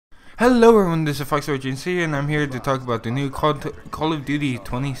Hello everyone, this is FoxOrigins here, and I'm here to talk about the new Call of Duty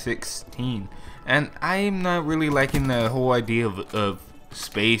 2016. And I'm not really liking the whole idea of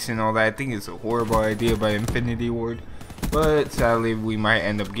space and all that. I think it's a horrible idea by Infinity Ward, but sadly we might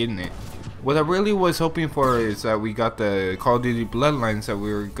end up getting it. What I really was hoping for is that we got the Call of Duty Bloodlines that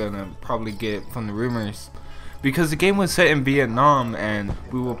we were gonna probably get from the rumors, because the game was set in Vietnam and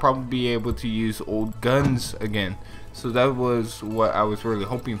we will probably be able to use old guns again. So that was what I was really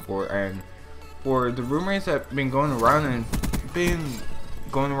hoping for. And for the rumors that have been going around and been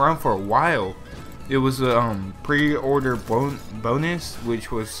going around for a while, it was a pre-order bonus,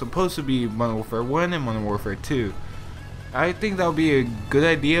 which was supposed to be Modern Warfare 1 and Modern Warfare 2. I think that would be a good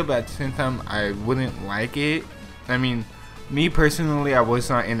idea, but at the same time I wouldn't like it. I mean, me personally, I was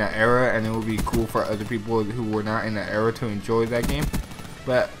not in that era, and it would be cool for other people who were not in that era to enjoy that game.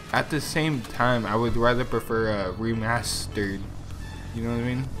 But at the same time, I would rather prefer a remastered, you know what I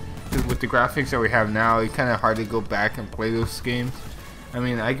mean? Because with the graphics that we have now, it's kind of hard to go back and play those games. I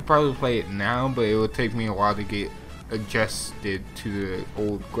mean, I could probably play it now, but it would take me a while to get adjusted to the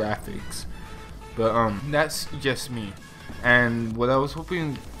old graphics. But that's just me. And what I was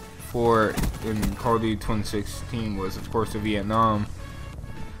hoping for in Call of Duty 2016 was, of course, the Vietnam.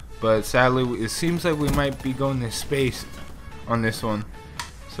 But sadly, it seems like we might be going to space on this one.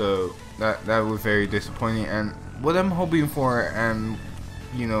 So that was very disappointing. And what I'm hoping for, and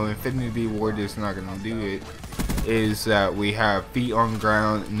you know, Infinity Ward is not gonna do it, is that we have feet on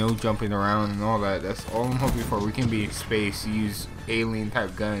ground, no jumping around and all that. That's all I'm hoping for. We can be in space, use alien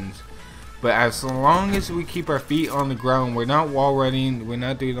type guns, but as long as we keep our feet on the ground, we're not wall running, we're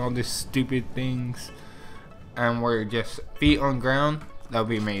not doing all these stupid things, and we're just feet on ground, that would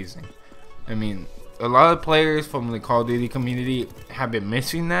be amazing. I mean, a lot of players from the Call of Duty community have been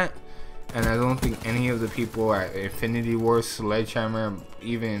missing that, and I don't think any of the people at Infinity Ward, Sledgehammer,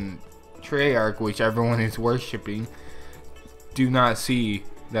 even Treyarch, which everyone is worshipping, do not see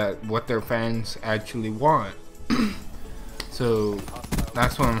that what their fans actually want. So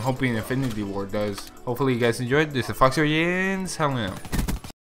that's what I'm hoping Infinity Ward does. Hopefully you guys enjoyed. This is FoxOrigins. Hell no.